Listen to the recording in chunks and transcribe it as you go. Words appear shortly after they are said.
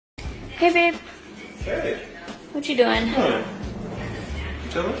Hey, babe. Hey. What you doing? Hey.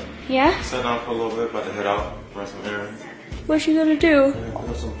 Chilling? Yeah? Sat down for a little bit, about to head out, run some errands. What you gonna do?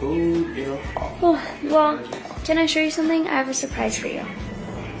 Have some food, you know. Oh, well, can I show you something? I have a surprise for you.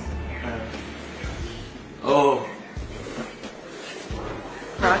 Oh.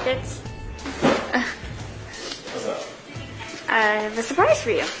 Rockets? What's up? I have a surprise for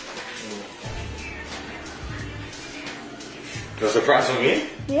you. A surprise for me?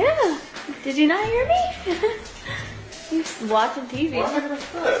 Yeah. Did you not hear me? You was watching TV. Why am I gonna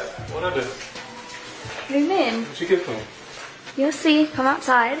upset? What'd I do? What do you mean? What'd you get for me? You'll see. Come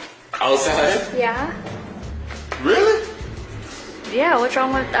outside. Outside? Yeah? Really? Yeah, what's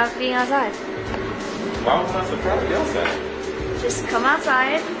wrong with being outside? Why would I surprise you outside? Just come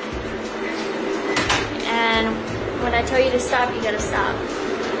outside. And when I tell you to stop, you gotta stop.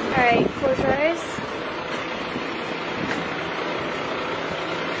 Alright, close your eyes.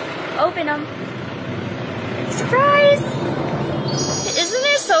 Open them. Surprise! Isn't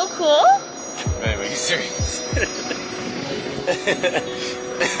it so cool? Man, are you serious?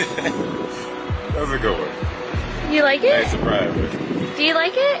 That's a good one. You like Nice it? surprise, man. Do you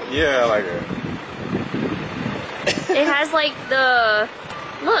like it? Yeah, I like it. It has like the...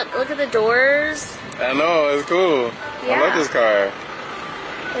 Look at the doors. I know, it's cool. Yeah. I like this car.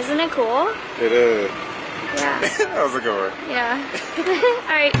 Isn't it cool? It is. Yeah. That was a good one. Yeah.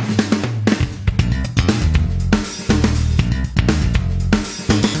 Alright.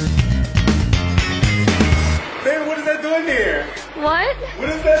 Baby, what is that doing here? What? What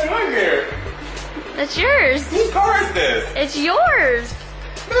is that doing here? That's yours. Whose car is this? It's yours.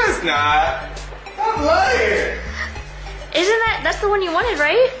 No, it's not. Stop lying. That's the one you wanted,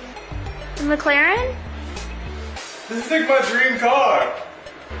 right? The McLaren? This is like my dream car.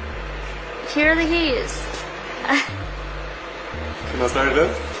 Here are the keys. Can I start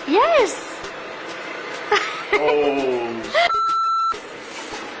this? Yes. Oh.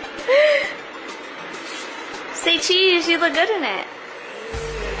 Say cheese, you look good in it.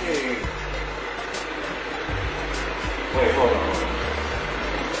 Hey. Wait, hold on.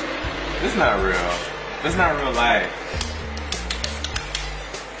 This is not real. This is not real life.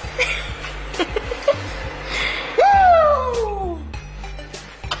 Woo!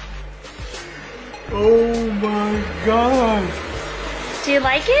 Oh my gosh. Do you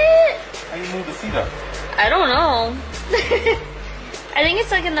like it? How you move the seat up? I don't know. I think it's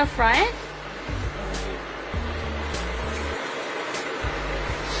like in the front.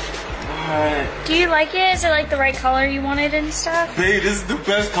 What? Do you like it? Is it like the right color you wanted and stuff? Babe, this is the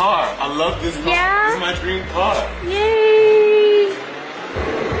best car. I love this car. Yeah? This is my dream car. Yay!